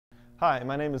Hi,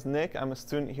 my name is Nick. I'm a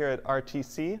student here at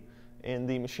RTC in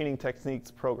the Machining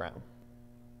Techniques program.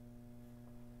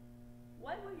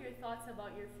 What were your thoughts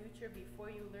about your future before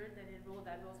you learned and enrolled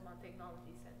at Rosemont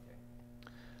Technology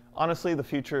Center? Honestly, the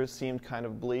future seemed kind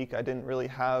of bleak. I didn't really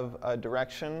have a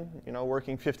direction. You know,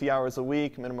 working 50 hours a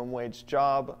week, minimum wage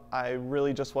job, I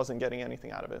really just wasn't getting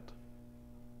anything out of it.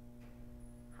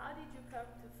 How did you come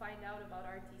to find out about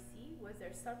RTC? Was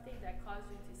there something that caused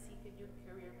you to seek a new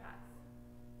career path?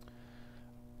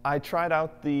 I tried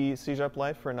out the CEGEP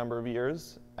life for a number of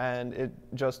years, and it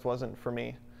just wasn't for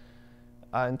me.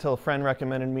 Until a friend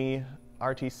recommended me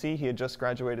RTC. He had just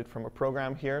graduated from a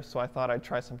program here, so I thought I'd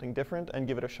try something different and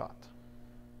give it a shot.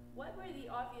 What were the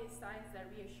obvious signs that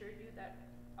reassured you that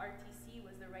RTC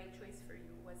was the right choice for you?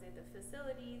 Was it the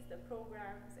facilities, the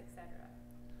programs, etc.?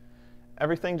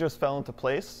 Everything just fell into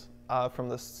place, from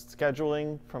the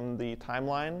scheduling, from the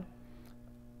timeline.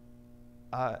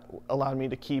 Allowed me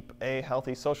to keep a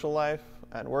healthy social life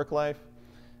and work life,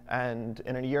 and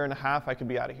in a year and a half I could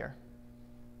be out of here.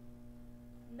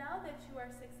 Now that you are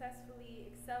successfully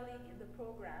excelling in the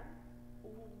program,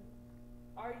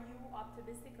 are you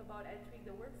optimistic about entering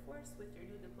the workforce with your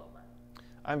new diploma?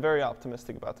 I'm very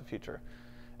optimistic about the future.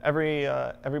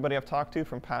 Everybody I've talked to,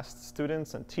 from past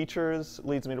students and teachers,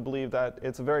 leads me to believe that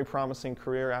it's a very promising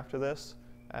career after this.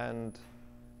 And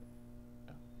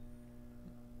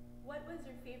what was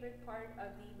your favorite part of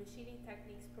the Machining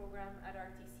Techniques program at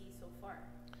RTC so far?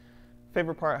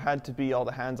 Favorite part had to be all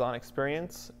the hands-on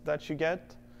experience that you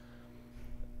get.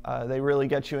 They really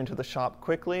get you into the shop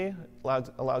quickly,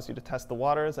 allows you to test the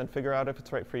waters and figure out if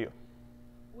it's right for you.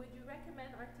 Would you recommend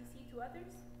RTC to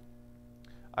others?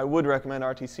 I would recommend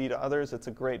RTC to others. It's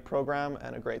a great program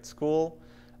and a great school.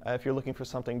 If you're looking for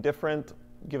something different,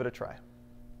 give it a try.